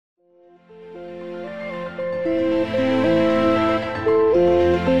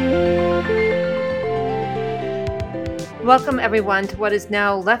Welcome, everyone, to what is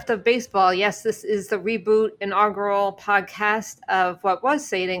now Left of Baseball. Yes, this is the reboot inaugural podcast of what was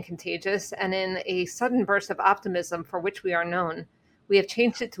Say It Ain't Contagious, and in a sudden burst of optimism for which we are known, we have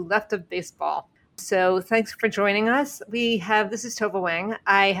changed it to Left of Baseball. So thanks for joining us. This is Tova Wang.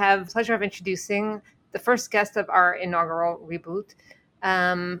 I have the pleasure of introducing the first guest of our inaugural reboot,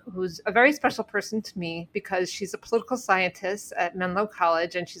 who's a very special person to me because she's a political scientist at Menlo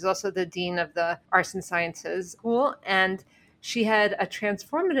College, and she's also the dean of the Arts and Sciences School. And she had a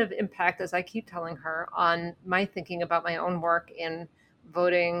transformative impact, as I keep telling her, on my thinking about my own work in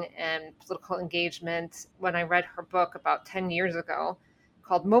voting and political engagement when I read her book about 10 years ago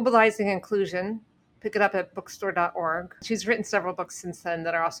called Mobilizing Inclusion. Pick it up at bookstore.org. She's written several books since then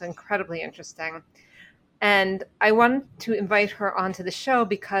that are also incredibly interesting. And I wanted to invite her onto the show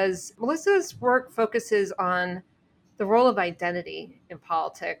because Melissa's work focuses on the role of identity in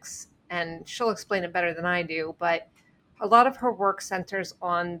politics, and she'll explain it better than I do, but a lot of her work centers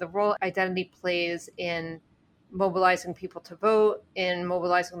on the role identity plays in mobilizing people to vote, in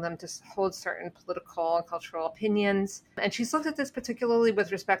mobilizing them to hold certain political and cultural opinions. And she's looked at this particularly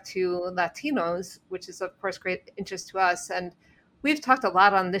with respect to Latinos, which is, of course, great interest to us. And we've talked a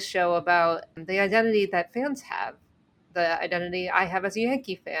lot on this show about the identity that fans have, the identity I have as a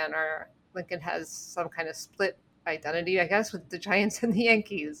Yankee fan, or Lincoln has some kind of split identity, I guess, with the Giants and the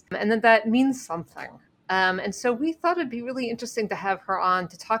Yankees, and that means something. And so we thought it'd be really interesting to have her on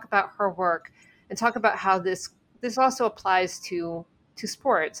to talk about her work and talk about how this also applies to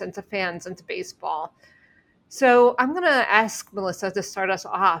sports and to fans and to baseball. So I'm going to ask Melissa to start us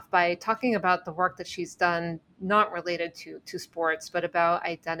off by talking about the work that she's done, not related to sports, but about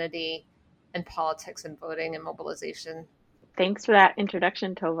identity and politics and voting and mobilization. Thanks for that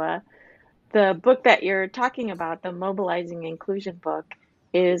introduction, Tova. The book that you're talking about, the Mobilizing Inclusion book,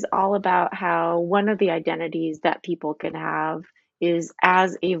 is all about how one of the identities that people can have is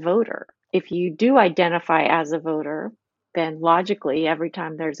as a voter. If you do identify as a voter, then logically, every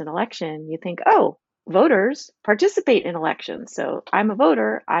time there's an election, you think, oh, voters participate in elections. So I'm a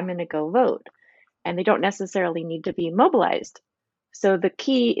voter, I'm going to go vote. And they don't necessarily need to be mobilized. So the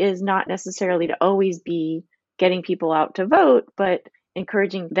key is not necessarily to always be getting people out to vote, but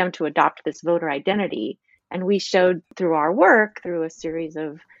encouraging them to adopt this voter identity. And we showed through our work, through a series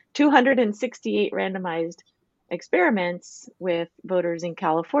of 268 randomized experiments with voters in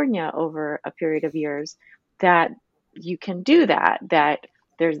California over a period of years, that you can do that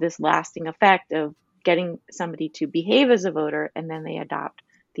there's this lasting effect of getting somebody to behave as a voter, and then they adopt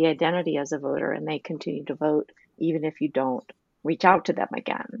the identity as a voter and they continue to vote even if you don't reach out to them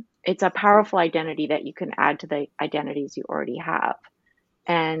again. It's a powerful identity that you can add to the identities you already have.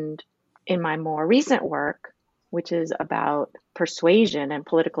 And in my more recent work, which is about persuasion and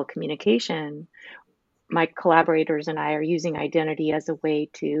political communication, my collaborators and I are using identity as a way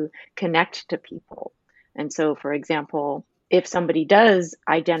to connect to people. And so, for example, if somebody does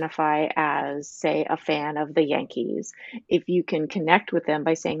identify as, say, a fan of the Yankees, if you can connect with them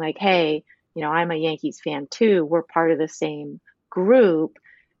by saying, like, hey, I'm a Yankees fan too, we're part of the same group,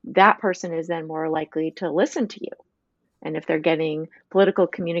 that person is then more likely to listen to you. And if they're getting political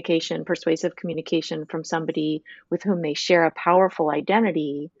communication, persuasive communication from somebody with whom they share a powerful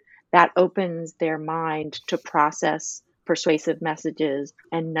identity, that opens their mind to process persuasive messages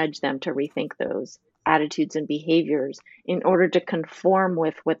and nudge them to rethink those attitudes and behaviors in order to conform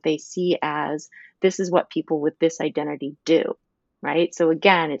with what they see as this is what people with this identity do, right? So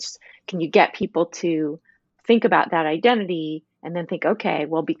again, it's can you get people to think about that identity and then think, okay,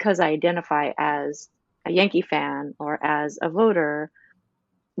 well, because I identify as a Yankee fan or as a voter,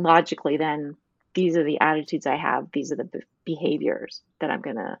 logically, then these are the attitudes I have. These are the behaviors that I'm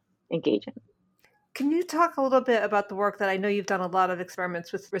going to engage in. Can you talk a little bit about the work that I know you've done a lot of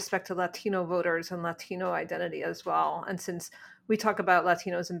experiments with respect to Latino voters and Latino identity as well? And since we talk about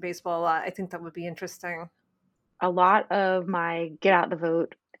Latinos in baseball a lot, I think that would be interesting. A lot of my Get Out the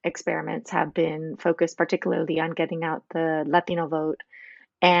Vote experiments have been focused particularly on getting out the Latino vote.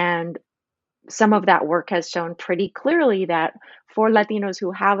 And some of that work has shown pretty clearly that for Latinos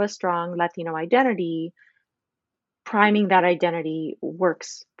who have a strong Latino identity, priming that identity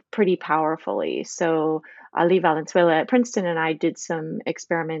works pretty powerfully. So Ali Valenzuela at Princeton and I did some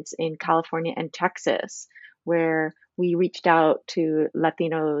experiments in California and Texas where we reached out to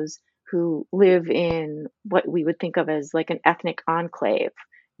Latinos who live in what we would think of as like an ethnic enclave,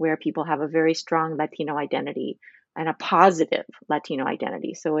 where people have a very strong Latino identity and a positive Latino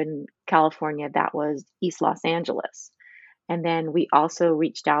identity. So in California, that was East Los Angeles. And then we also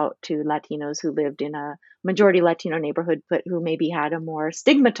reached out to Latinos who lived in a majority Latino neighborhood, but who maybe had a more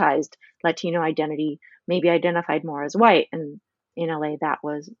stigmatized Latino identity, maybe identified more as white. And in LA, that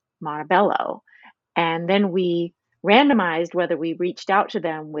was Montebello. And then we randomized whether we reached out to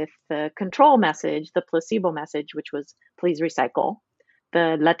them with the control message, the placebo message, which was please recycle,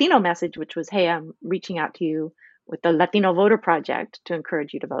 the Latino message, which was, hey, I'm reaching out to you with the Latino Voter Project to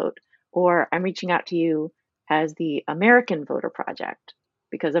encourage you to vote, or I'm reaching out to you as the American Voter Project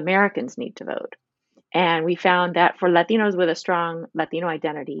because Americans need to vote. And we found that for Latinos with a strong Latino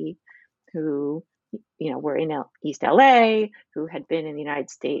identity who, were in East LA, who had been in the United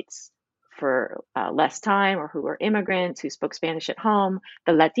States for less time, or who were immigrants who spoke Spanish at home,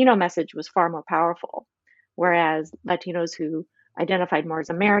 the Latino message was far more powerful. Whereas Latinos who identified more as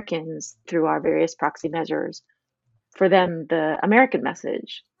Americans through our various proxy measures, for them, the American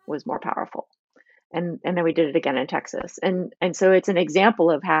message was more powerful. And then we did it again in Texas. And so it's an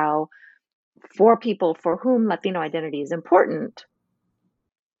example of how, for people for whom Latino identity is important,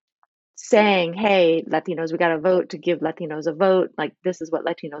 saying, hey, Latinos, we got to vote to give Latinos a vote, like this is what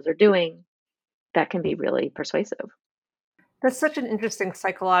Latinos are doing, that can be really persuasive. That's such an interesting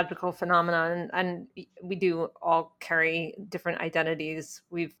psychological phenomenon. And we do all carry different identities.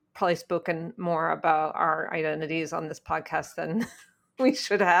 We've probably spoken more about our identities on this podcast than we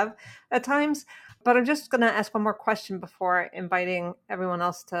should have at times. But I'm just going to ask one more question before inviting everyone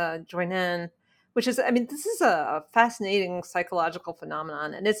else to join in, which is, this is a fascinating psychological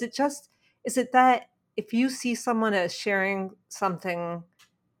phenomenon. And is it that if you see someone as sharing something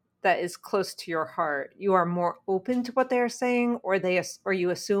that is close to your heart, you are more open to what they are saying, or you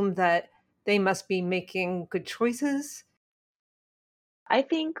assume that they must be making good choices? I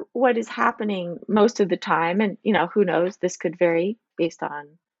think what is happening most of the time, and who knows, this could vary based on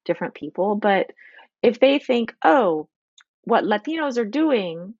different people, but if they think, oh, what Latinos are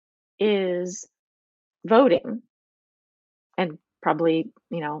doing is voting, and probably,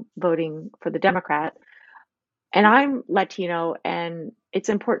 voting for the Democrat, and I'm Latino, and it's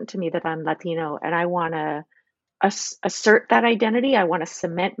important to me that I'm Latino, and I want to assert that identity. I want to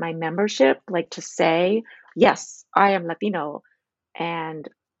cement my membership, like to say, yes, I am Latino, and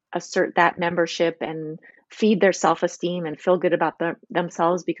assert that membership and feed their self-esteem and feel good about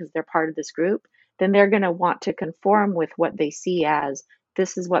themselves because they're part of this group, then they're going to want to conform with what they see as,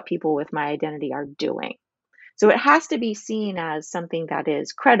 this is what people with my identity are doing. So it has to be seen as something that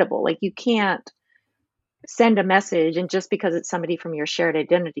is credible. Like, you can't send a message and just because it's somebody from your shared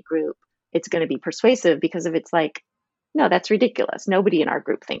identity group, it's going to be persuasive, because if it's like, no, that's ridiculous, nobody in our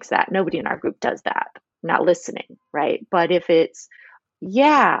group thinks that, nobody in our group does that, I'm not listening, right? But if it's,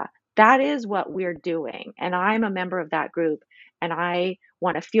 yeah, that is what we're doing, and I'm a member of that group, and I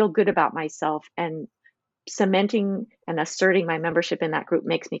want to feel good about myself, and cementing and asserting my membership in that group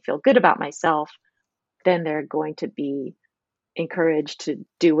makes me feel good about myself, then they're going to be encouraged to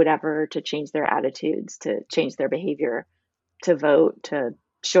do whatever, to change their attitudes, to change their behavior, to vote, to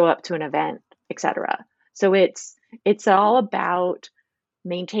show up to an event, etc. So it's all about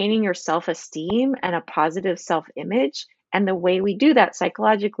maintaining your self-esteem and a positive self-image. And the way we do that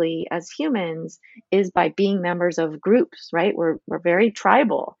psychologically as humans is by being members of groups, right? We're very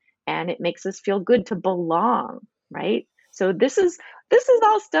tribal, and it makes us feel good to belong, right? So this is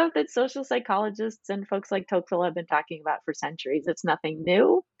all stuff that social psychologists and folks like Tocqueville have been talking about for centuries. It's nothing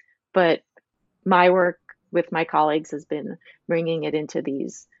new, but my work with my colleagues has been bringing it into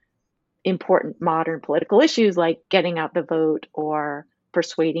these important modern political issues like getting out the vote or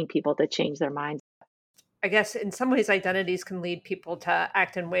persuading people to change their minds. I guess in some ways, identities can lead people to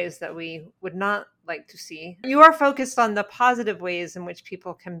act in ways that we would not like to see. You are focused on the positive ways in which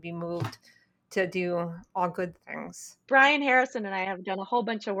people can be moved to do all good things. Brian Harrison and I have done a whole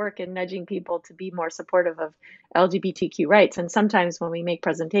bunch of work in nudging people to be more supportive of LGBTQ rights. And sometimes when we make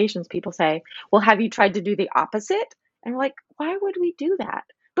presentations, people say, well, have you tried to do the opposite? And we're like, why would we do that?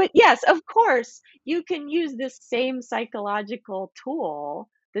 But yes, of course, you can use this same psychological tool,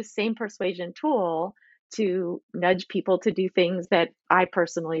 this same persuasion tool, to nudge people to do things that I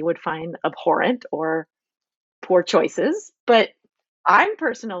personally would find abhorrent or poor choices. But I'm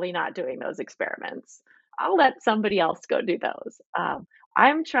personally not doing those experiments. I'll let somebody else go do those.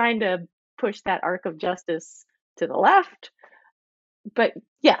 I'm trying to push that arc of justice to the left. But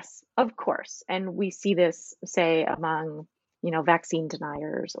yes, of course. And we see this, say, among, vaccine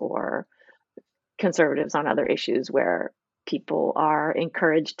deniers or conservatives on other issues, where people are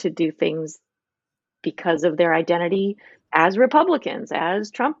encouraged to do things because of their identity as Republicans,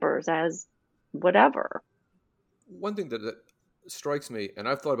 as Trumpers, as whatever. One thing that strikes me, and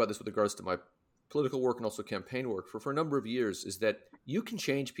I've thought about this with regards to my political work and also campaign work for a number of years is that you can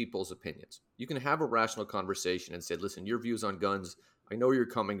change people's opinions. You can have a rational conversation and say, listen, your views on guns, I know where you're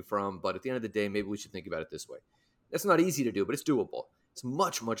coming from, but at the end of the day, maybe we should think about it this way. That's not easy to do, but it's doable. It's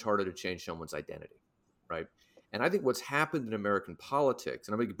much, much harder to change someone's identity, right? And I think what's happened in American politics,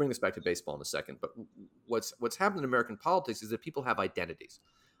 and I'm going to bring this back to baseball in a second, but what's happened in American politics is that people have identities.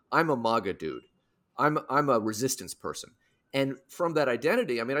 I'm a MAGA dude. I'm a resistance person. And from that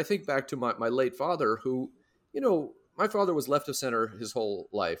identity, I mean, I think back to my late father who, my father was left of center his whole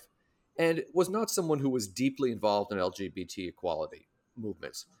life and was not someone who was deeply involved in LGBT equality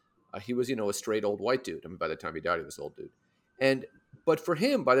movements. He was, a straight old white dude. I mean, by the time he died, he was an old dude. But for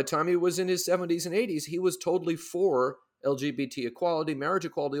him, by the time he was in his 70s and 80s, he was totally for LGBT equality, marriage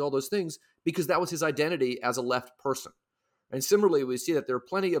equality, all those things, because that was his identity as a left person. And similarly, we see that there are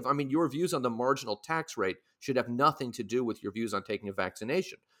plenty of, your views on the marginal tax rate should have nothing to do with your views on taking a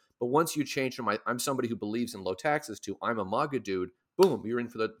vaccination. But once you change from I'm somebody who believes in low taxes to I'm a MAGA dude, boom, you're in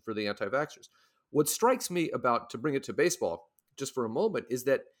for the anti-vaxxers. What strikes me about, to bring it to baseball just for a moment, is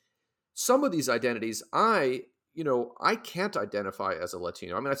that some of these identities, I can't identify as a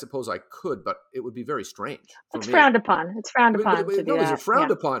Latino. I mean, I suppose I could, but it would be very strange for It's me. frowned upon. It's frowned upon to do No, these that. are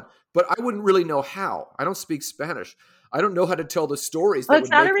frowned upon, but I wouldn't really know how. I don't speak Spanish. I don't know how to tell the stories that Well, would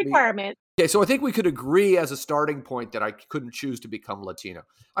it's not a make me. requirement. Okay, so I think we could agree as a starting point that I couldn't choose to become Latino.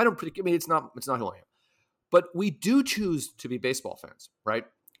 It's not who I am. But we do choose to be baseball fans, right?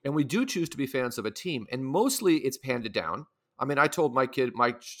 And we do choose to be fans of a team. And mostly it's handed down. I mean, I told my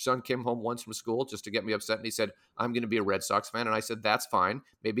son came home once from school just to get me upset. And he said, I'm going to be a Red Sox fan. And I said, that's fine.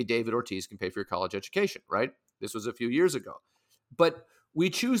 Maybe David Ortiz can pay for your college education, right? This was a few years ago. But we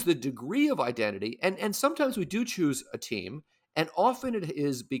choose the degree of identity. And sometimes we do choose a team. And often it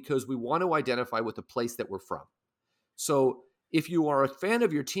is because we want to identify with the place that we're from. So if you are a fan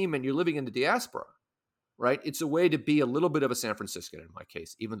of your team and you're living in the diaspora, right, it's a way to be a little bit of a San Franciscan in my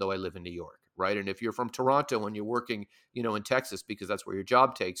case, even though I live in New York, right? And if you're from Toronto and you're working, in Texas because that's where your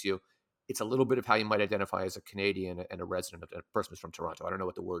job takes you, it's a little bit of how you might identify as a Canadian and a resident, a person who's from Toronto. I don't know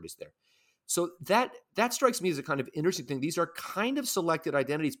what the word is there. So that strikes me as a kind of interesting thing. These are kind of selected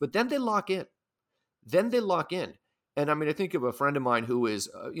identities, but then they lock in. And I mean, I think of a friend of mine who is,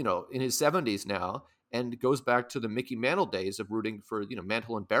 in his 70s now and goes back to the Mickey Mantle days of rooting for,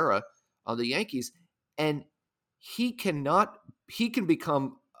 Mantle and Berra on the Yankees. And he can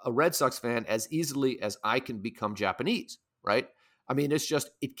become a Red Sox fan as easily as I can become Japanese, right? I mean, it's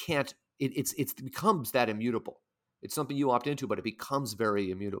just, it becomes that immutable. It's something you opt into, but it becomes very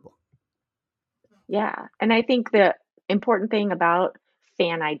immutable. Yeah. And I think the important thing about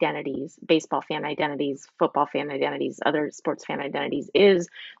fan identities, baseball fan identities, football fan identities, other sports fan identities, is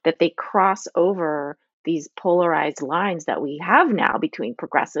that they cross over these polarized lines that we have now between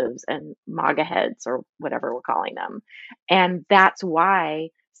progressives and MAGA heads or whatever we're calling them. And that's why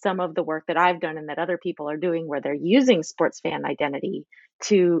some of the work that I've done and that other people are doing, where they're using sports fan identity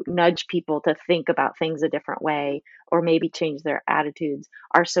to nudge people to think about things a different way or maybe change their attitudes,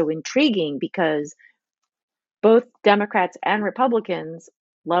 are so intriguing, because both Democrats and Republicans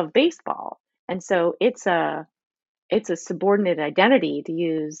love baseball. And so it's a subordinate identity, to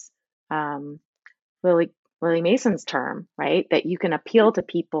use Lily Mason's term, right? That you can appeal to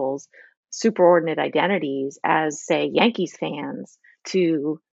people's superordinate identities as, say, Yankees fans,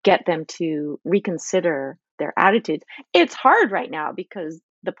 to get them to reconsider their attitudes. It's hard right now because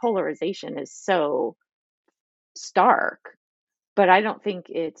the polarization is so stark, but I don't think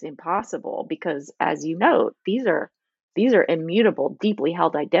it's impossible, because, as you note, these are immutable, deeply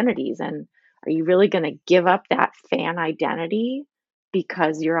held identities. And are you really going to give up that fan identity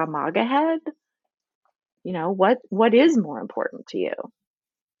because you're a MAGA head? What is more important to you?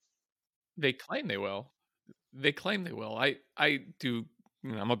 They claim they will. I do.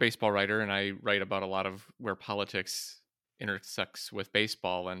 I'm a baseball writer, and I write about a lot of where politics intersects with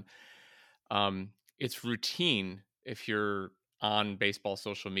baseball, and it's routine if you're on baseball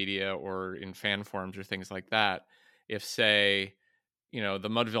social media or in fan forums or things like that. If, say, the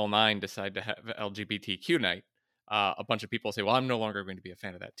Mudville Nine decide to have LGBTQ night, a bunch of people say, well, I'm no longer going to be a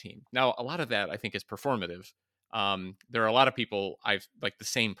fan of that team. Now, a lot of that I think is performative. There are a lot of people the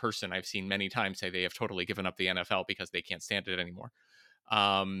same person I've seen many times say they have totally given up the NFL because they can't stand it anymore.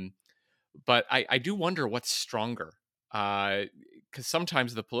 But I do wonder what's stronger, because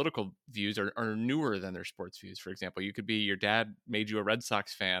sometimes the political views are newer than their sports views. For example, your dad made you a Red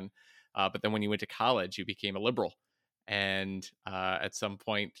Sox fan, but then when you went to college, you became a liberal. And at some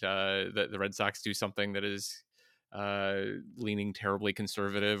point, the Red Sox do something that is leaning terribly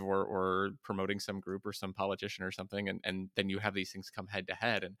conservative or promoting some group or some politician or something, and then you have these things come head to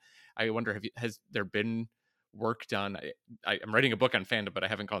head. And I wonder, has there been work done? I'm writing a book on fandom, but I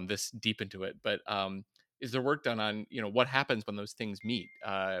haven't gone this deep into it. But is there work done on what happens when those things meet?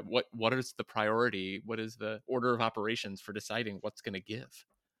 What is the priority? What is the order of operations for deciding what's going to give?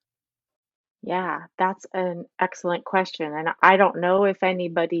 Yeah, that's an excellent question. And I don't know if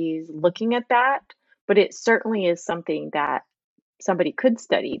anybody's looking at that, but it certainly is something that somebody could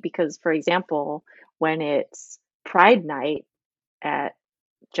study because, for example, when it's Pride Night at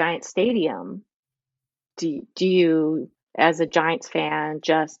Giant Stadium, do you, as a Giants fan,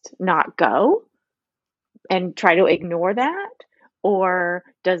 just not go and try to ignore that? Or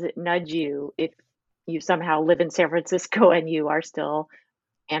does it nudge you if you somehow live in San Francisco and you are still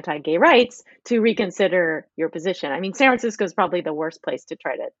anti-gay rights to reconsider your position? I mean, San Francisco is probably the worst place to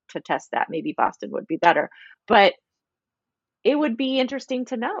try to test that. Maybe Boston would be better. But it would be interesting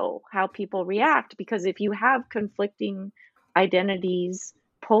to know how people react because if you have conflicting identities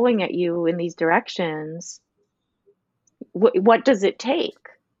pulling at you in these directions, what does it take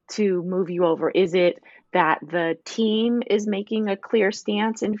to move you over? Is it that the team is making a clear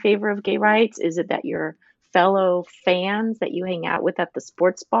stance in favor of gay rights? Is it that your fellow fans that you hang out with at the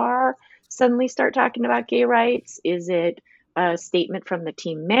sports bar suddenly start talking about gay rights? Is it a statement from the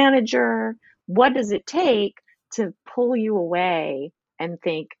team manager? What does it take to pull you away and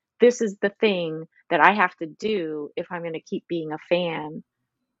think, this is the thing that I have to do if I'm going to keep being a fan?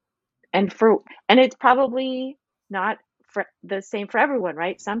 And it's probably not the same for everyone,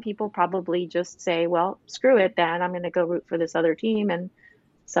 right? Some people probably just say, well, screw it then, I'm going to go root for this other team. And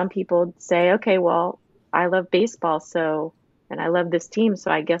some people say, okay, well, I love baseball, and I love this team,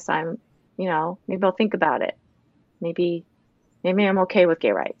 so I guess maybe I'll think about it. Maybe I'm okay with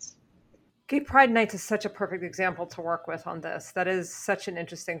gay rights. Gay Pride Night is such a perfect example to work with on this. That is such an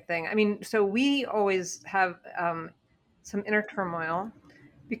interesting thing. I mean, so we always have some inner turmoil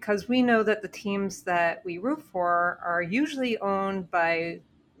because we know that the teams that we root for are usually owned by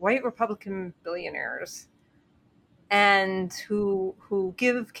white Republican billionaires and who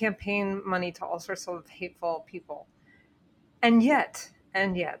give campaign money to all sorts of hateful people. And yet,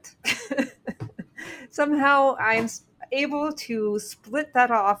 somehow I'm able to split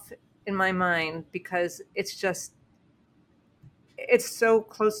that off in my mind because it's so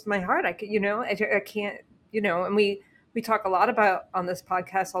close to my heart. I can't, and we talk a lot about on this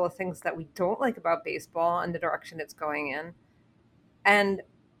podcast, all the things that we don't like about baseball and the direction it's going in. And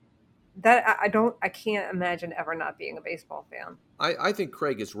that I can't imagine ever not being a baseball fan. I think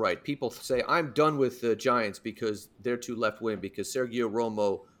Craig is right. People say, I'm done with the Giants because they're too left-wing, because Sergio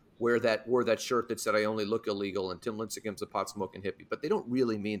Romo wore that shirt that said, I only look illegal, and Tim Lincecum's a pot-smoking hippie. But they don't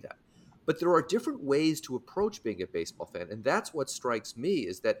really mean that. But there are different ways to approach being a baseball fan. And that's what strikes me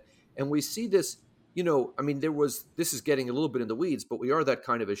is that, and we see this, this is getting a little bit in the weeds, but we are that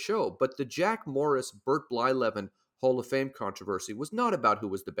kind of a show. But the Jack Morris, Bert Blyleven Hall of Fame controversy was not about who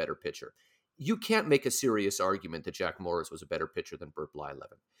was the better pitcher. You can't make a serious argument that Jack Morris was a better pitcher than Bert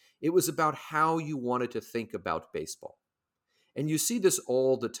Blyleven. It was about how you wanted to think about baseball. And you see this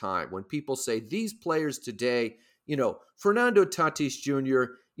all the time when people say these players today, Fernando Tatis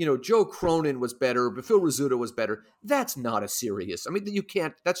Jr., Joe Cronin was better, but Phil Rizzuto was better. That's not a serious. You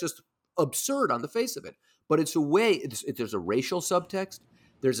can't, that's just absurd on the face of it. But it's a way, there's a racial subtext.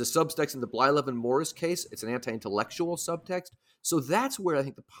 There's a subtext in the Blyleven Morris case. It's an anti-intellectual subtext. So that's where I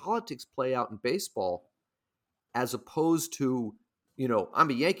think the politics play out in baseball, as opposed to,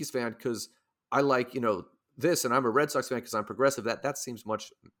 I'm a Yankees fan because I like, this, and I'm a Red Sox fan because I'm progressive. That seems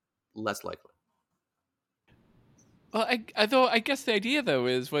much less likely. Well, I guess the idea though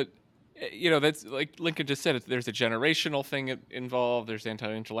is what, that's like Lincoln just said. There's a generational thing involved. There's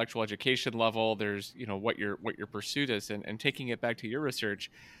anti-intellectual education level. There's what your pursuit is, and taking it back to your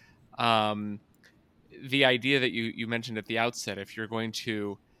research, the idea that you mentioned at the outset, if you're going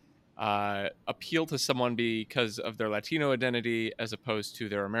to appeal to someone because of their Latino identity as opposed to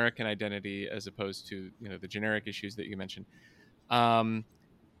their American identity, as opposed to the generic issues that you mentioned.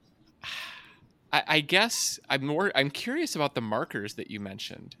 I guess I'm curious about the markers that you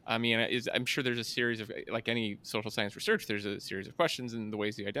mentioned. I'm sure there's a series of, like any social science research, there's a series of questions and the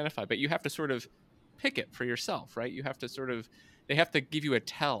ways you identify, but you have to sort of pick it for yourself, right? You have to they have to give you a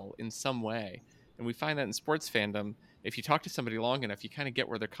tell in some way. And we find that in sports fandom, if you talk to somebody long enough, you kind of get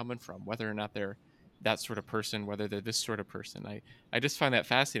where they're coming from, whether or not they're that sort of person, whether they're this sort of person. I just find that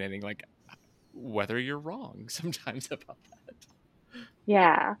fascinating, like whether you're wrong sometimes about that.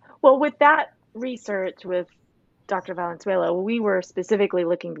 Yeah. Well, with that research with Dr. Valenzuela, we were specifically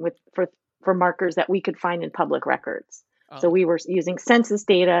looking for for markers that we could find in public records. So Oh, we were using census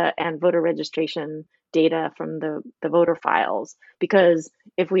data and voter registration data from the voter files, because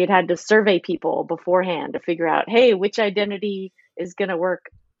if we had had to survey people beforehand to figure out, hey, which identity is going to work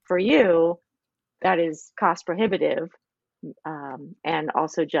for you, that is cost prohibitive, and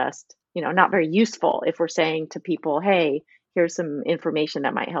also just, not very useful if we're saying to people, hey, here's some information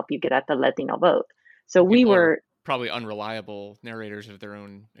that might help you get at the Latino vote. So and we people are were probably unreliable narrators of their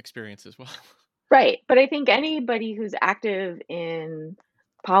own experience as well. right. But I think anybody who's active in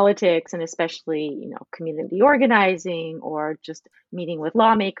politics, and especially, community organizing or just meeting with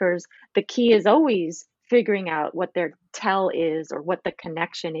lawmakers, the key is always figuring out what their tell is or what the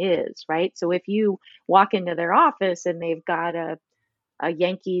connection is, right? So if you walk into their office and they've got a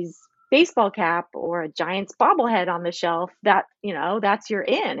Yankees baseball cap or a Giants bobblehead on the shelf, that's your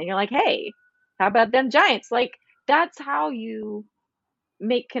in. And you're like, hey, how about them Giants? Like, that's how you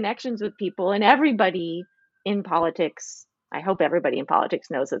make connections with people. And everybody in politics, I hope everybody in politics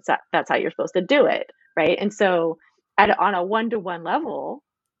knows that's how you're supposed to do it, right? And so on a one-to-one level,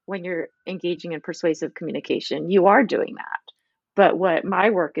 when you're engaging in persuasive communication, you are doing that. But what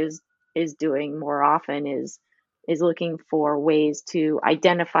my work is doing more often is looking for ways to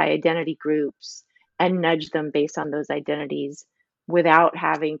identify identity groups and nudge them based on those identities without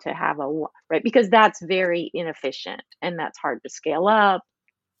having to have right, because that's very inefficient and that's hard to scale up.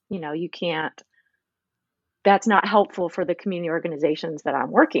 You can't, that's not helpful for the community organizations that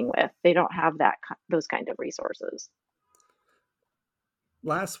I'm working with. They don't have those kind of resources.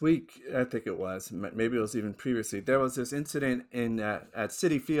 Last week, I think it was, maybe it was even previously, there was this incident in at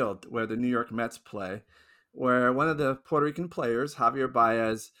Citi Field where the New York Mets play, where one of the Puerto Rican players, Javier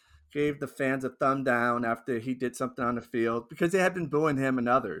Baez, gave the fans a thumb down after he did something on the field because they had been booing him and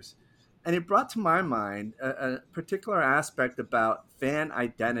others. And it brought to my mind a particular aspect about fan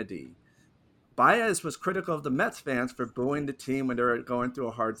identity. Baez was critical of the Mets fans for booing the team when they were going through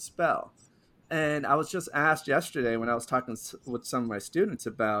a hard spell. And I was just asked yesterday when I was talking with some of my students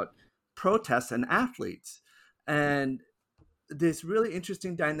about protests and athletes. And this really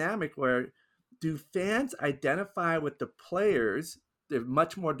interesting dynamic where do fans identify with the players, the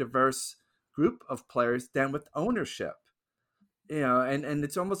much more diverse group of players, than with ownership? And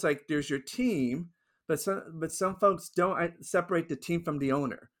it's almost like there's your team, but some folks don't separate the team from the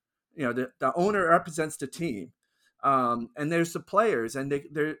owner. The owner represents the team, and there's the players, and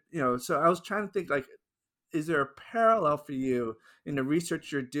they're So I was trying to think, like, is there a parallel for you in the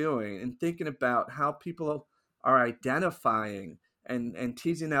research you're doing and thinking about how people are identifying and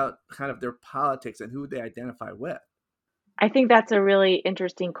teasing out kind of their politics and who they identify with? I think that's a really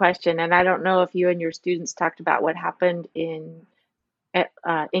interesting question. And I don't know if you and your students talked about what happened in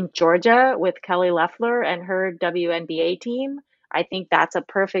Georgia with Kelly Loeffler and her WNBA team. I think that's a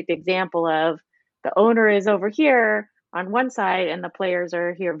perfect example of the owner is over here on one side and the players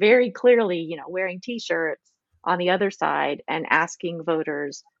are here very clearly, wearing t-shirts on the other side and asking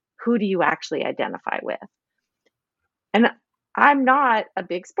voters, who do you actually identify with? And I'm not a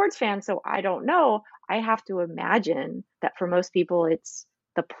big sports fan, so I don't know. I have to imagine that for most people, it's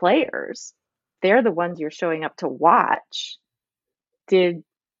the players. They're the ones you're showing up to watch. Did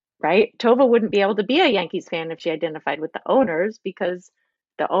Right? Tova wouldn't be able to be a Yankees fan if she identified with the owners, because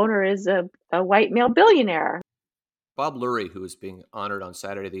the owner is a white male billionaire. Bob Lurie, who is being honored on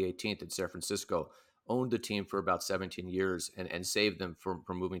Saturday the 18th in San Francisco, owned the team for about 17 years and saved them from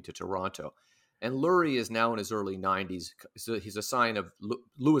moving to Toronto. And Lurie is now in his early 90s. So he's a sign of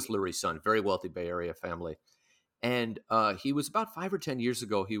Louis Lurie's son, very wealthy Bay Area family. And he was about 5 or 10 years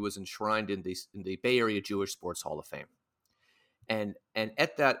ago, he was enshrined in the Bay Area Jewish Sports Hall of Fame. And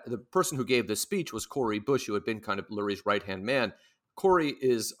at that, the person who gave this speech was Corey Bush, who had been kind of Lurie's right-hand man. Corey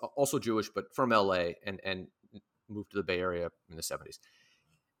is also Jewish, but from LA and moved to the Bay Area in the 70s.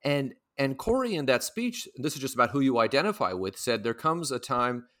 And Corey, in that speech, this is just about who you identify with, said there comes a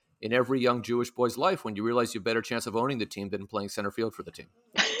time in every young Jewish boy's life when you realize you have a better chance of owning the team than playing center field for the team.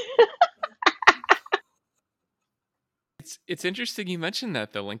 It's interesting you mentioned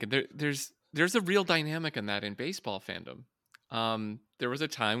that though, Lincoln. There's a real dynamic in that in baseball fandom. There was a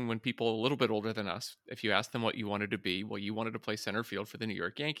time when people a little bit older than us, if you asked them what you wanted to be, well, you wanted to play center field for the New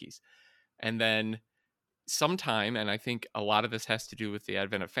York Yankees. And then sometime, and I think a lot of this has to do with the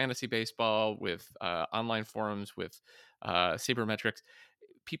advent of fantasy baseball, with online forums, with sabermetrics,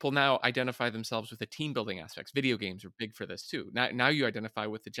 people now identify themselves with the team building aspects. Video games are big for this too. Now you identify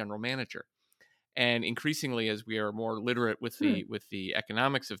with the general manager. And increasingly, as we are more literate with the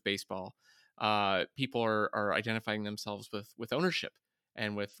economics of baseball, people are identifying themselves with ownership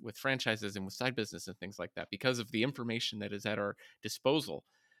and with franchises and with side business and things like that because of the information that is at our disposal.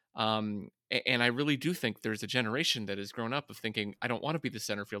 And I really do think there's a generation that has grown up of thinking, I don't want to be the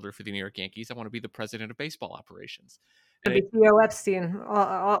center fielder for the New York Yankees. I want to be the president of baseball operations. To And be Theo Epstein.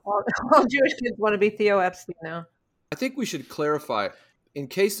 All Jewish kids want to be Theo Epstein now. I think we should clarify, in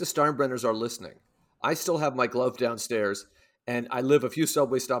case the Steinbrenners are listening, I still have my glove downstairs, and I live a few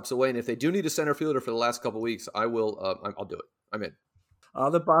subway stops away. And if they do need a center fielder for the last couple of weeks, I will. I'll do it. I'm in. All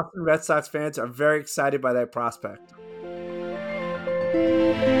the Boston Red Sox fans are very excited by that prospect.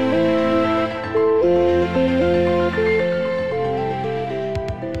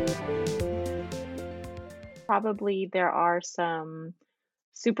 Probably there are some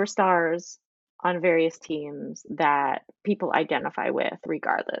superstars on various teams that people identify with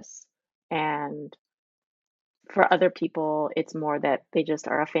regardless. And for other people, it's more that they just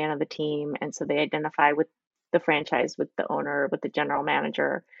are a fan of the team. And so they identify with the franchise, with the owner, with the general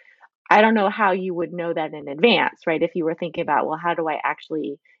manager. I don't know how you would know that in advance, right? If you were thinking about, well, how do I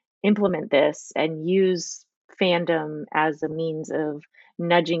actually implement this and use fandom as a means of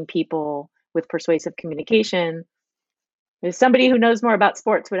nudging people with persuasive communication? There's somebody who knows more about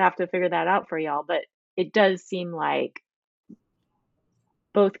sports would have to figure that out for y'all, but it does seem like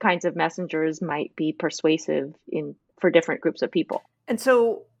both kinds of messengers might be persuasive for different groups of people. And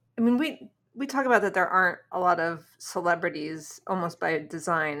so, I mean, we talk about that there aren't a lot of celebrities almost by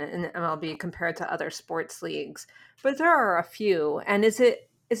design in MLB compared to other sports leagues, but there are a few. And is it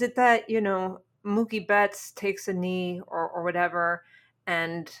that, Mookie Betts takes a knee or whatever,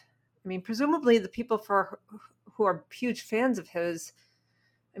 and I mean, presumably the people who are huge fans of his,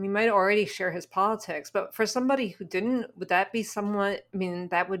 I mean, might already share his politics, but for somebody who didn't, would that be somewhat, I mean,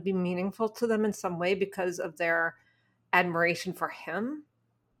 that would be meaningful to them in some way because of their admiration for him?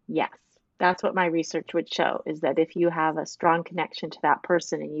 Yes, that's what my research would show, is that if you have a strong connection to that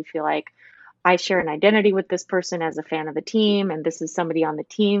person and you feel like, I share an identity with this person as a fan of the team, and this is somebody on the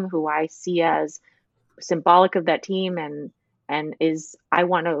team who I see as symbolic of that team, and I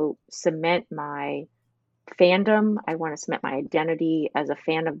want to cement my fandom, I want to cement my identity as a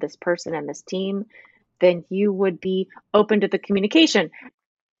fan of this person and this team, then you would be open to the communication.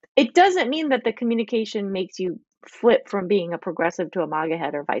 It doesn't mean that the communication makes you flip from being a progressive to a MAGA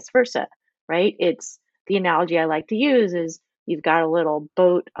head or vice versa, right? It's the analogy I like to use is you've got a little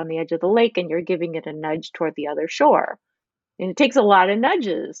boat on the edge of the lake and you're giving it a nudge toward the other shore. And it takes a lot of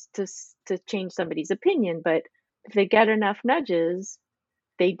nudges to change somebody's opinion, but if they get enough nudges,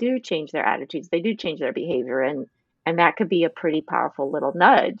 they do change their attitudes, they do change their behavior, and that could be a pretty powerful little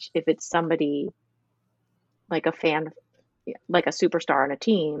nudge if it's somebody like a fan, like a superstar on a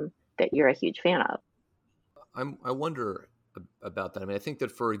team that you're a huge fan of. I wonder about that. I mean, I think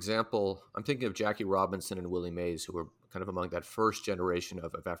that, for example, I'm thinking of Jackie Robinson and Willie Mays, who were kind of among that first generation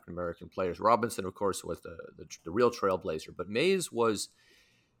of African-American players. Robinson, of course, was the real trailblazer, but Mays was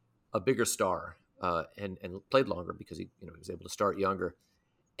a bigger star and played longer because he was able to start younger.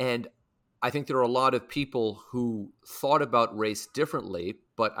 And I think there are a lot of people who thought about race differently,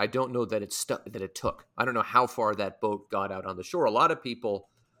 but I don't know that it took. I don't know how far that boat got out on the shore. A lot of people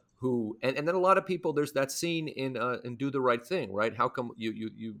who, and then a lot of people, there's that scene in Do the Right Thing, right? How come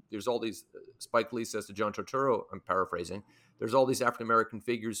you there's all these, Spike Lee says to John Turturro, I'm paraphrasing, there's all these African-American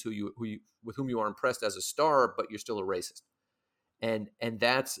figures with whom you are impressed as a star, but you're still a racist. And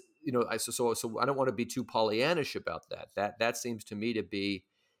that's, so I don't want to be too Pollyannish about that. That seems to me to be,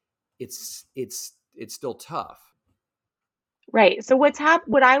 it's still tough. Right. So what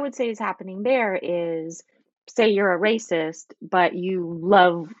I would say is happening there is, say you're a racist, but you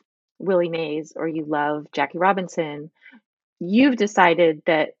love Willie Mays or you love Jackie Robinson. You've decided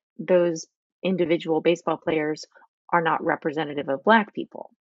that those individual baseball players are not representative of Black people.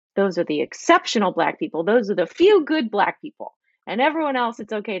 Those are the exceptional Black people. Those are the few good Black people, and everyone else,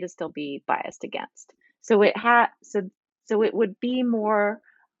 it's okay to still be biased against. So so it would be more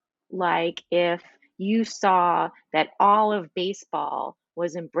like if you saw that all of baseball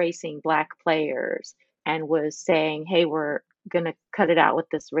was embracing Black players and was saying, hey, we're going to cut it out with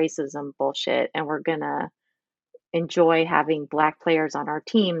this racism bullshit and we're going to enjoy having Black players on our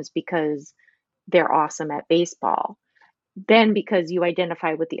teams because they're awesome at baseball. Then because you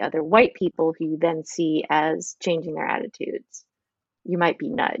identify with the other white people who you then see as changing their attitudes, you might be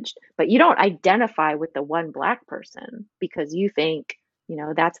nudged. But you don't identify with the one Black person because you think,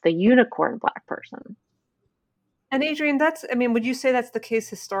 that's the unicorn Black person. And Adrian, would you say that's the case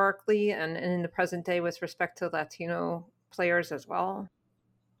historically and in the present day with respect to Latino players as well?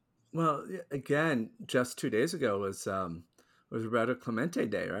 Well, again, just 2 days ago was Roberto Clemente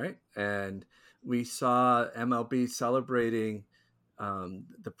Day, right? And we saw MLB celebrating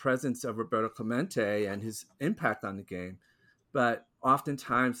the presence of Roberto Clemente and his impact on the game. but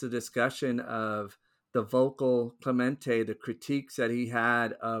oftentimes the discussion of the vocal Clemente, the critiques that he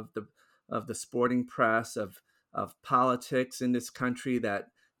had of the sporting press, of politics in this country that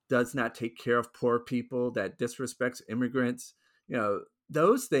does not take care of poor people, that disrespects immigrants,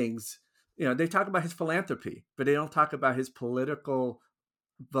 those things, they talk about his philanthropy, but they don't talk about his political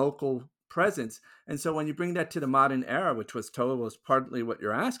vocal presence. And so when you bring that to the modern era, which was partly what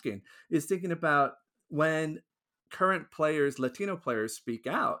you're asking, is thinking about when current players, Latino players, speak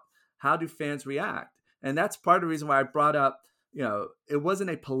out, how do fans react? And that's part of the reason why I brought up, it wasn't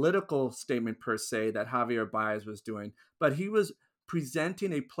a political statement per se that Javier Baez was doing, but he was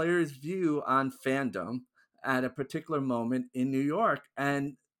presenting a player's view on fandom at a particular moment in New York.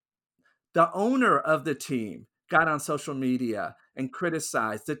 And the owner of the team got on social media and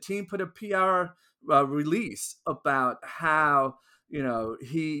criticized. The team put a PR release about how,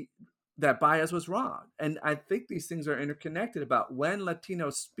 that Baez was wrong. And I think these things are interconnected about when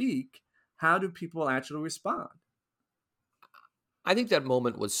Latinos speak, how do people actually respond? I think that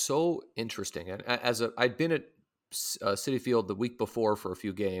moment was so interesting. And I'd been at Citi Field the week before for a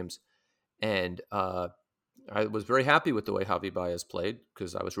few games, and I was very happy with the way Javi Baez played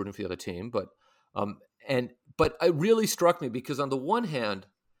because I was rooting for the other team. But it really struck me because on the one hand,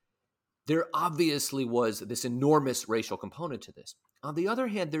 there obviously was this enormous racial component to this. On the other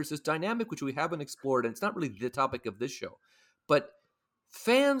hand, there's this dynamic which we haven't explored, and it's not really the topic of this show, but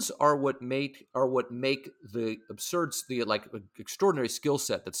fans are what make the extraordinary skill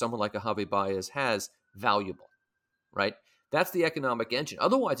set that someone like a Javi Baez has valuable, right? That's the economic engine.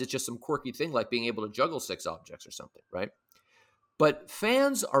 Otherwise, it's just some quirky thing like being able to juggle 6 objects or something, right? But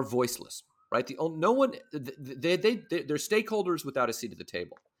fans are voiceless, right? No one, they're stakeholders without a seat at the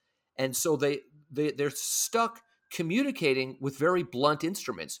table, and so they're stuck communicating with very blunt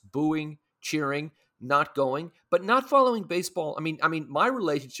instruments: booing, cheering, not going, but not following baseball. I mean, my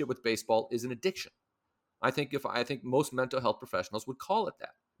relationship with baseball is an addiction. I think most mental health professionals would call it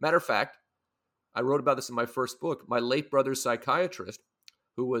that. Matter of fact, I wrote about this in my first book. My late brother's psychiatrist,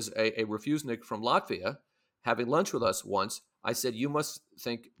 who was a refusnik from Latvia, having lunch with us once, I said, "You must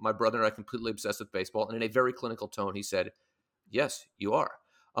think my brother and I are completely obsessed with baseball." And in a very clinical tone, he said, "Yes, you are."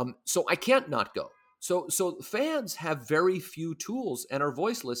 So I can't not go. So fans have very few tools and are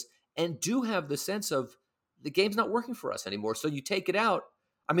voiceless and do have the sense of the game's not working for us anymore. So you take it out.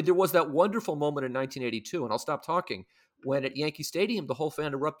 I mean, there was that wonderful moment in 1982, and I'll stop talking, when at Yankee Stadium, the whole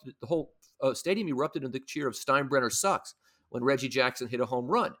stadium erupted in the cheer of Steinbrenner sucks when Reggie Jackson hit a home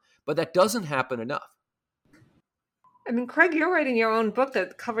run. But that doesn't happen enough. I mean, Craig, you're writing your own book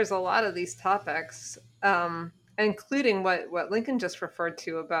that covers a lot of these topics, including what Lincoln just referred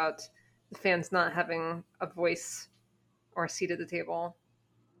to about the fans not having a voice or a seat at the table.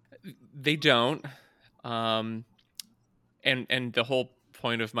 They don't. And the whole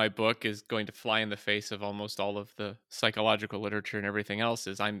point of my book is going to fly in the face of almost all of the psychological literature and everything else.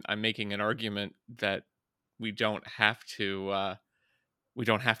 Is I'm making an argument that we don't have to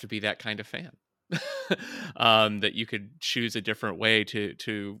be that kind of fan. That you could choose a different way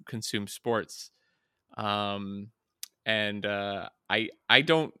to consume sports. I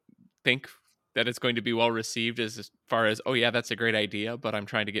don't think that it's going to be well received as far as, oh yeah, that's a great idea, but I'm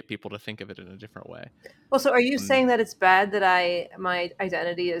trying to get people to think of it in a different way. Well, so are you saying that it's bad that my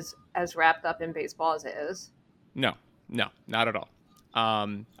identity is as wrapped up in baseball as it is? No, not at all.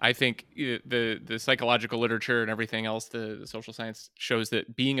 I think the psychological literature and everything else, the social science shows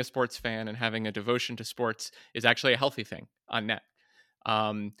that being a sports fan and having a devotion to sports is actually a healthy thing on net.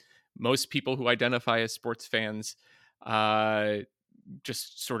 Most people who identify as sports fans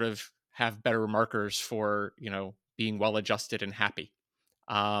just sort of have better markers for, being well-adjusted and happy.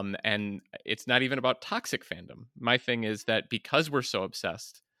 And it's not even about toxic fandom. My thing is that because we're so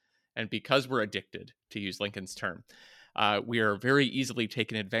obsessed and because we're addicted, to use Lincoln's term, we are very easily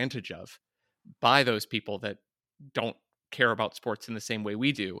taken advantage of by those people that don't care about sports in the same way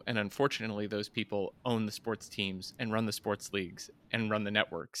we do. And unfortunately, those people own the sports teams and run the sports leagues and run the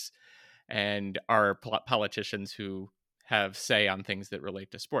networks and are politicians who have say on things that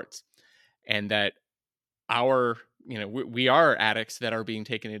relate to sports. And that we are addicts that are being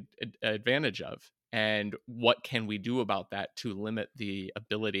taken advantage of. And what can we do about that to limit the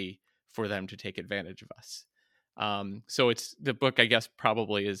ability for them to take advantage of us? So it's the book, I guess,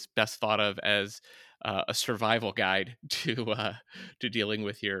 probably is best thought of as a survival guide to dealing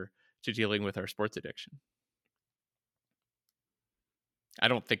with our sports addiction. I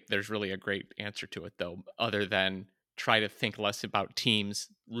don't think there's really a great answer to it, though, other than try to think less about teams,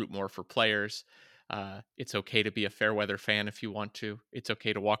 root more for players. It's okay to be a fair weather fan if you want to. It's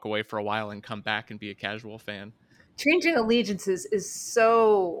okay to walk away for a while and come back and be a casual fan. changing allegiances is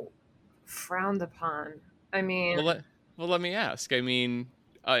so frowned upon. I mean, let me ask. I mean,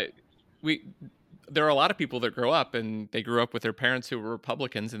 there are a lot of people that grow up and they grew up with their parents who were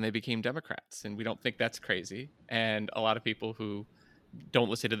Republicans and they became Democrats, and we don't think that's crazy. And a lot of people who don't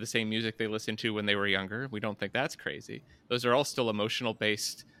listen to the same music they listened to when they were younger, we don't think that's crazy. Those are all still emotional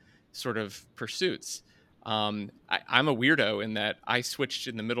based sort of pursuits. I'm a weirdo in that I switched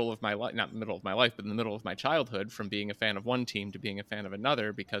in the middle of my life, not middle of my life, but in the middle of my childhood, from being a fan of one team to being a fan of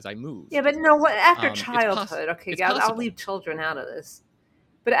another because I moved. Yeah, but no, what after childhood? Okay, yeah, I'll leave children out of this.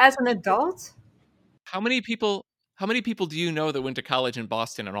 But as an adult, how many people do you know that went to college in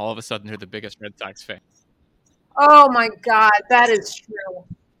Boston and all of a sudden they're the biggest Red Sox fan? Oh my God, that is true.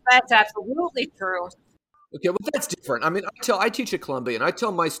 That's absolutely true. Okay, well, that's different. I mean, I teach at Columbia, and I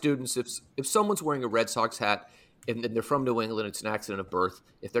tell my students if someone's wearing a Red Sox hat and they're from New England, it's an accident of birth.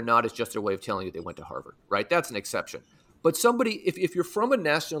 If they're not, it's just their way of telling you they went to Harvard, right? That's an exception. But somebody, if you're from a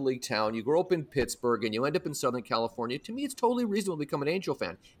National League town, you grow up in Pittsburgh, and you end up in Southern California, to me, it's totally reasonable to become an Angel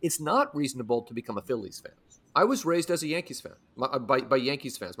fan. It's not reasonable to become a Phillies fan. I was raised as a Yankees fan, by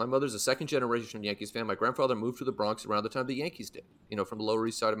Yankees fans. My mother's a second-generation Yankees fan. My grandfather moved to the Bronx around the time the Yankees did, from the Lower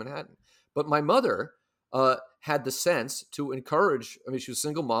East Side of Manhattan. But my mother had the sense to encourage. I mean, she was a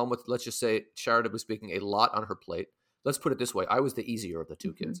single mom with, let's just say, charitably speaking, a lot on her plate. Let's put it this way: I was the easier of the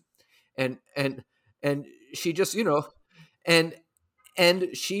two kids, and she just, and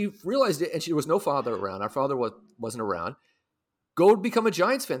she realized it, and there was no father around. Our father wasn't around. Go become a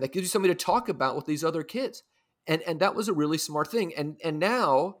Giants fan. That gives you something to talk about with these other kids, and that was a really smart thing. And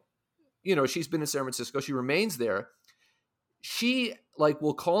now, she's been in San Francisco. She remains there. She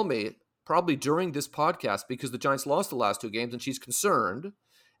will call me probably during this podcast because the Giants lost the last two games, and she's concerned.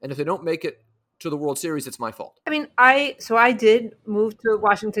 And if they don't make it to the World Series, it's my fault. I mean, I did move to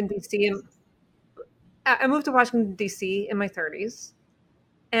Washington, D.C. I moved to Washington, D.C. in my 30s.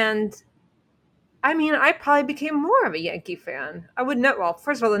 And I mean, I probably became more of a Yankee fan. I would know. Well,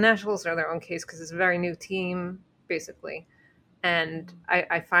 first of all, the Nationals are their own case because it's a very new team, basically. And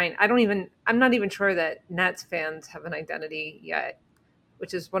I'm not even sure that Nats fans have an identity yet,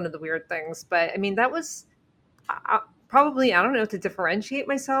 which is one of the weird things. But I mean, that was probably, I don't know, to differentiate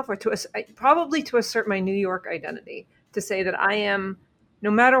myself or probably to assert my New York identity, to say that I am, no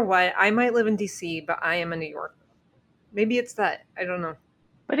matter what, I might live in DC, but I am a New Yorker. Maybe it's that. I don't know.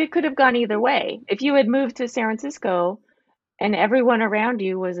 But it could have gone either way. If you had moved to San Francisco and everyone around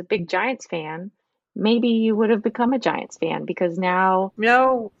you was a big Giants fan, maybe you would have become a Giants fan because now.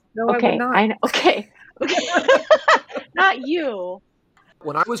 No, okay, I would not. I know. Okay. Not you.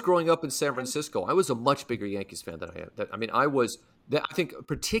 When I was growing up in San Francisco, I was a much bigger Yankees fan than I am. I think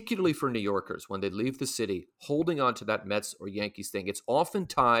particularly for New Yorkers, when they leave the city, holding on to that Mets or Yankees thing, it's often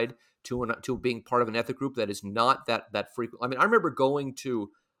tied to being part of an ethnic group that is not that frequent. I mean, I remember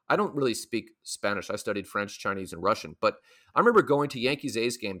I don't really speak Spanish. I studied French, Chinese, and Russian. But I remember going to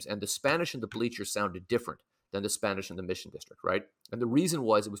Yankees-A's games, and the Spanish in the bleachers sounded different than the Spanish in the Mission District, right? And the reason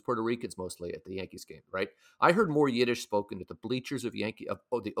was it was Puerto Ricans mostly at the Yankees game, right? I heard more Yiddish spoken at the bleachers of the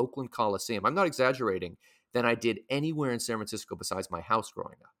Oakland Coliseum, I'm not exaggerating, than I did anywhere in San Francisco besides my house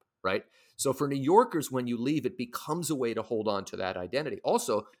growing up, right? So for New Yorkers, when you leave, it becomes a way to hold on to that identity.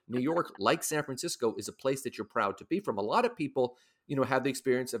 Also, New York, like San Francisco, is a place that you're proud to be from. A lot of people, have the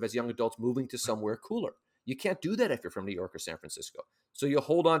experience of, as young adults, moving to somewhere cooler. You can't do that if you're from New York or San Francisco. So you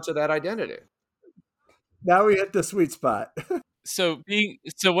hold on to that identity. Now we hit the sweet spot. So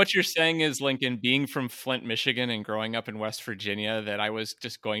what you're saying is, Lincoln, being from Flint, Michigan, and growing up in West Virginia, that I was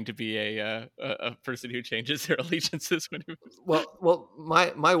just going to be a person who changes their allegiances when he moves. Well,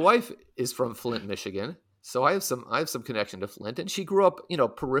 my wife is from Flint, Michigan, so I have some connection to Flint, and she grew up,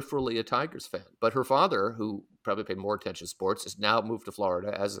 peripherally a Tigers fan. But her father, who probably paid more attention to sports, has now moved to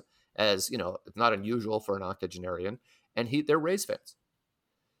Florida as it's not unusual for an octogenarian, and they're Rays fans.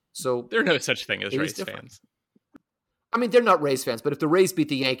 So there's no such thing as Rays fans. I mean, they're not Rays fans, but if the Rays beat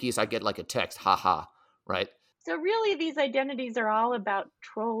the Yankees, I get like a text, haha, right? So really, these identities are all about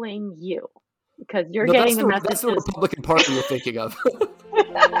trolling you because you're getting the message. That's the Republican Party you're thinking of.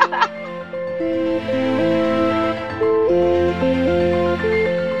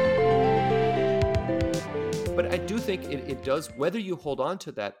 But I do think it does, whether you hold on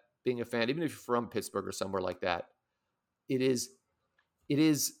to that being a fan, even if you're from Pittsburgh or somewhere like that, it is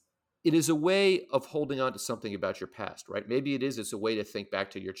a way of holding on to something about your past, right? Maybe it's a way to think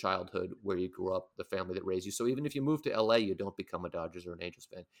back to your childhood, where you grew up, the family that raised you. So even if you move to LA, you don't become a Dodgers or an Angels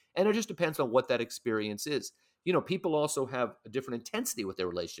fan. And it just depends on what that experience is. People also have a different intensity with their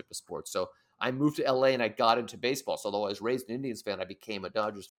relationship to sports. So I moved to LA and I got into baseball. So although I was raised an Indians fan, I became a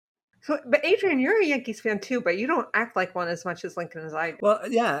Dodgers fan. So, but Adrian, you're a Yankees fan too, but you don't act like one as much as Lincoln as I do. Well,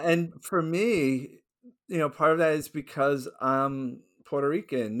 yeah, and for me, part of that is because I'm Puerto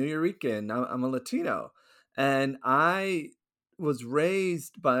Rican, New Yorican. I'm a Latino, and I was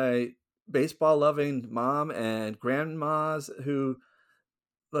raised by baseball loving mom and grandmas who,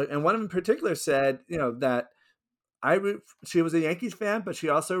 like, and one of them in particular said, that she was a Yankees fan, but she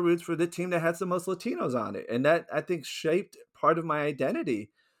also roots for the team that has the most Latinos on it. And that, I think, shaped part of my identity.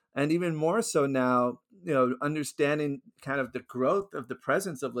 And even more so now, understanding kind of the growth of the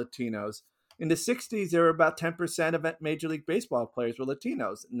presence of Latinos. In the 60s, there were about 10% of Major League Baseball players were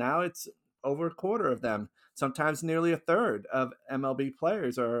Latinos. Now it's over a quarter of them, sometimes nearly a third of MLB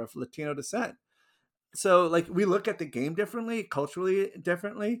players are of Latino descent. So, like, we look at the game differently, culturally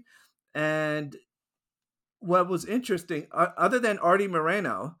differently. And what was interesting, other than Artie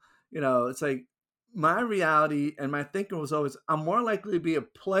Moreno, it's like my reality and my thinking was always, I'm more likely to be a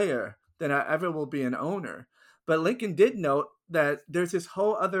player than I ever will be an owner. But Lincoln did note that there's this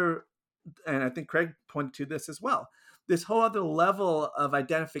whole other, and I think Craig pointed to this as well, this whole other level of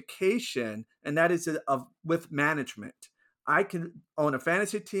identification, and that is with management. I can own a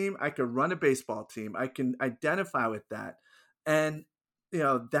fantasy team. I can run a baseball team. I can identify with that. And,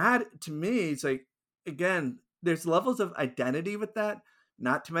 that to me is like, again, there's levels of identity with that.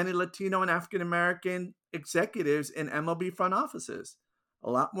 Not too many Latino and African American executives in MLB front offices.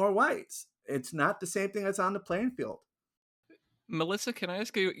 A lot more whites. It's not the same thing as on the playing field. Melissa, can I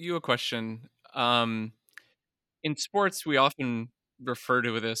ask you a question? In sports, we often refer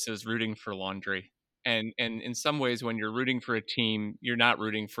to this as rooting for laundry. And in some ways, when you're rooting for a team, you're not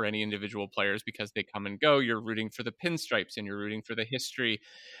rooting for any individual players because they come and go. You're rooting for the pinstripes, and you're rooting for the history,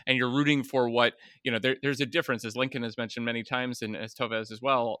 and you're rooting for what, there's a difference, as Lincoln has mentioned many times, and as Tova as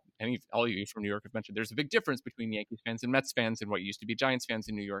well, and all of you from New York have mentioned, there's a big difference between Yankees fans and Mets fans and what used to be Giants fans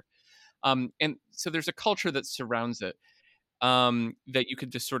in New York. And so there's a culture that surrounds it. That you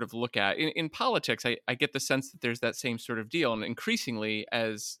could just sort of look at in politics. I get the sense that there's that same sort of deal, and increasingly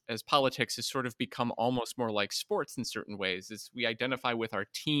as politics has sort of become almost more like sports in certain ways, is we identify with our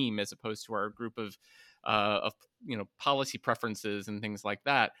team as opposed to our group of policy preferences and things like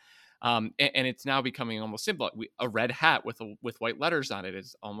that. And it's now becoming almost simple. A red hat with white letters on it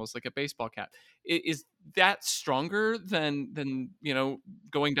is almost like a baseball cap. Is that stronger than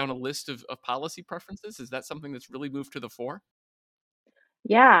going down a list of policy preferences? Is that something that's really moved to the fore?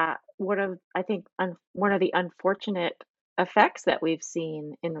 Yeah, I think one of the unfortunate effects that we've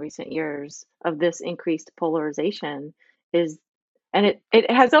seen in recent years of this increased polarization is, and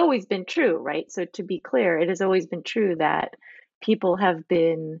it has always been true, right? So to be clear, it has always been true that people have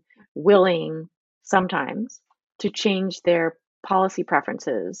been willing sometimes to change their policy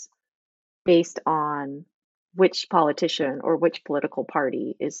preferences based on which politician or which political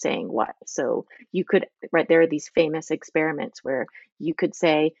party is saying what. So you could, right, there are these famous experiments where you could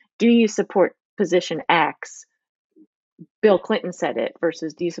say, do you support position X? Bill Clinton said it,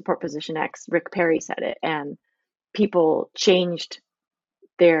 versus do you support position X? Rick Perry said it. And people changed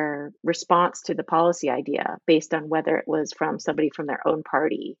their response to the policy idea based on whether it was from somebody from their own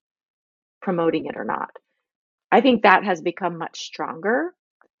party promoting it or not. I think that has become much stronger.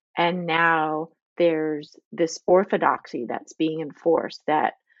 And now there's this orthodoxy that's being enforced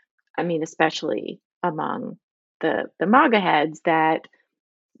that, I mean, especially among the MAGA heads, that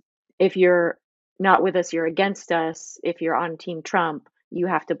if you're not with us, you're against us. If you're on Team Trump, you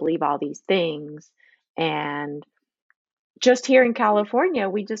have to believe all these things. And just here in California,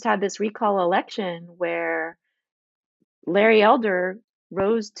 we just had this recall election where Larry Elder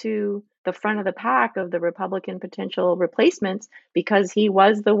rose to the front of the pack of the Republican potential replacements because he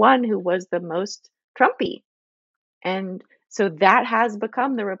was the one who was the most Trumpy. And so that has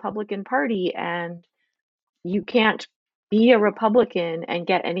become the Republican Party, and you can't be a Republican and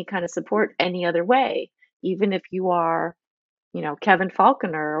get any kind of support any other way, even if you are, Kevin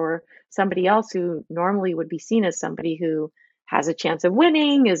Faulconer or somebody else who normally would be seen as somebody who has a chance of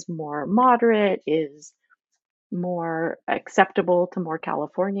winning, is more moderate, is more acceptable to more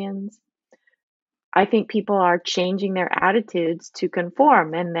Californians. I think people are changing their attitudes to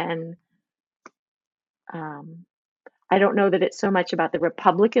conform. And then I don't know that it's so much about the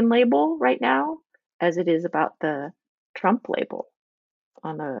Republican label right now as it is about the Trump label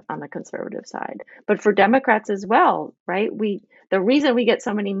on the conservative side. But for Democrats as well, right? The reason we get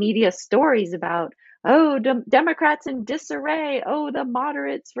so many media stories about, oh, Democrats in disarray, oh, the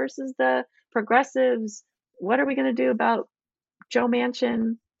moderates versus the progressives, what are we going to do about Joe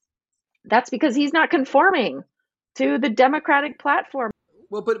Manchin? That's because he's not conforming to the Democratic platform.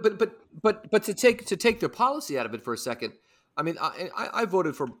 Well, but to take their policy out of it for a second, I mean, I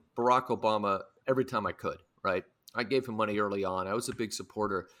voted for Barack Obama every time I could, right? I gave him money early on. I was a big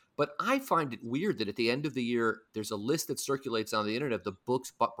supporter. But I find it weird that at the end of the year, there's a list that circulates on the internet of the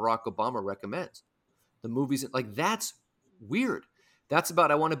books Barack Obama recommends. The movies, like, that's weird. That's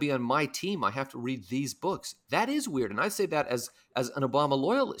about, I want to be on my team. I have to read these books. That is weird. And I say that as an Obama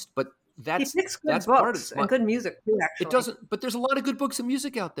loyalist, but He picks good that's part of books it. and good music too, It actually. doesn't, but there's a lot of good books and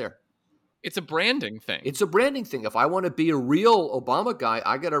music out there. It's a branding thing. It's a branding thing. If I want to be a real Obama guy,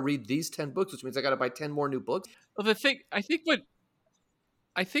 I got to read these 10 books, which means I got to buy 10 more new books. Well,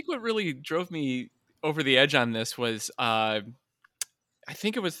 I think what really drove me over the edge on this was I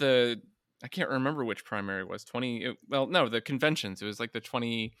think it was I can't remember which primary it was. The conventions. It was like the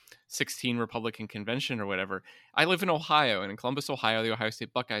 2016 Republican convention or whatever. I live in Ohio, and in Columbus, Ohio, the Ohio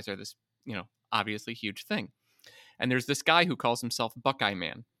State Buckeyes are this, obviously huge thing. And there's this guy who calls himself Buckeye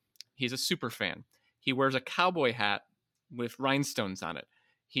Man. He's a super fan. He wears a cowboy hat with rhinestones on it.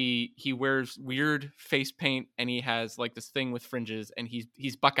 He wears weird face paint, and he has like this thing with fringes, and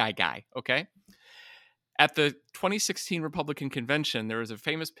he's Buckeye guy, okay? At the 2016 Republican convention, there was a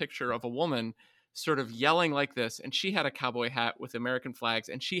famous picture of a woman sort of yelling like this, and she had a cowboy hat with American flags,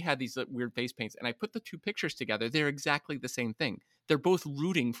 and she had these weird face paints. And I put the two pictures together. They're exactly the same thing. They're both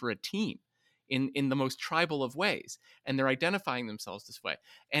rooting for a team in the most tribal of ways, and they're identifying themselves this way.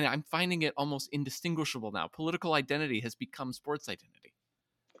 And I'm finding it almost indistinguishable now. Political identity has become sports identity.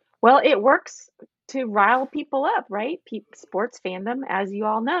 Well, it works to rile people up, right? Sports fandom, as you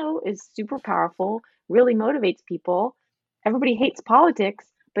all know, is super powerful, really motivates people. Everybody hates politics,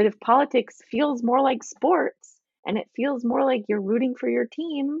 but if politics feels more like sports and it feels more like you're rooting for your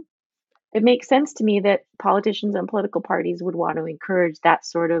team, it makes sense to me that politicians and political parties would want to encourage that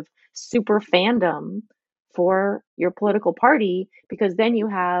sort of super fandom for your political party, because then you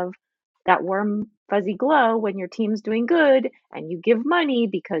have that warm, fuzzy glow when your team's doing good and you give money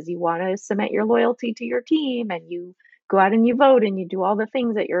because you want to cement your loyalty to your team, and you go out and you vote and you do all the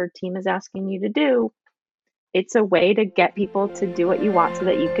things that your team is asking you to do. It's a way to get people to do what you want so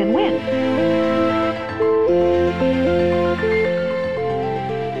that you can win.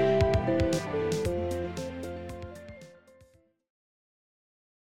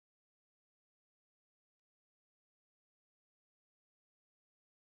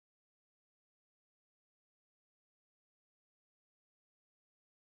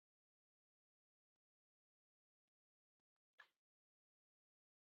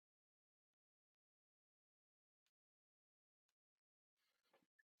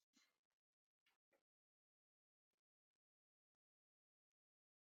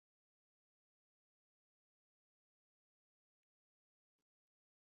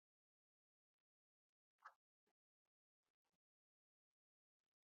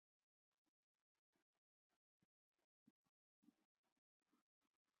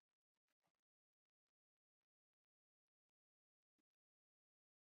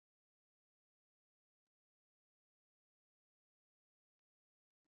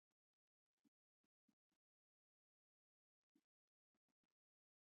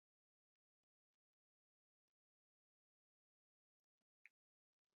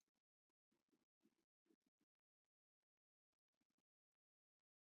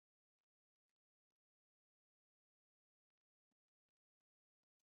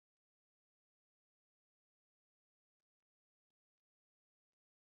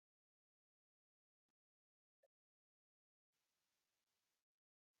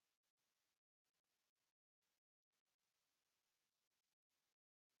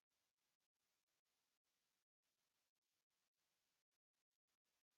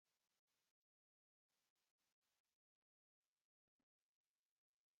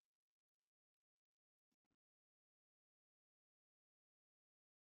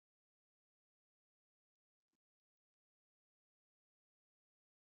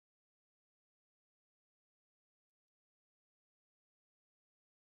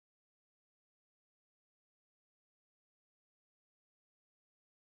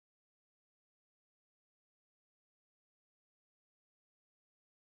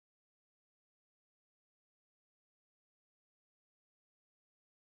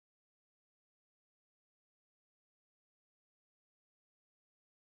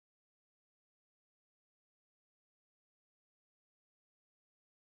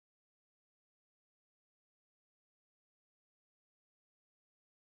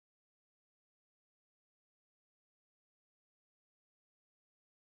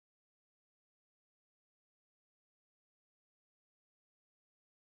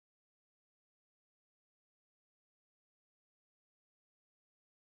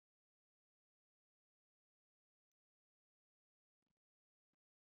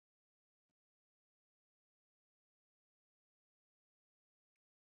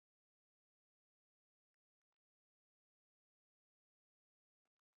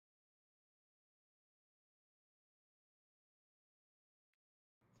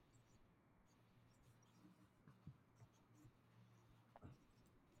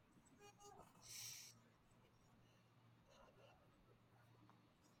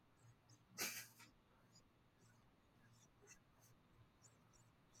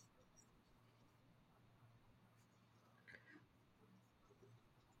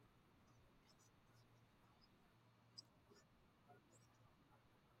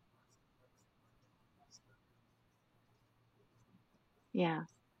 Yeah.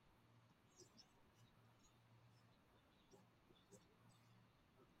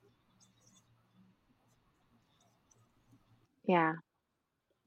 Yeah.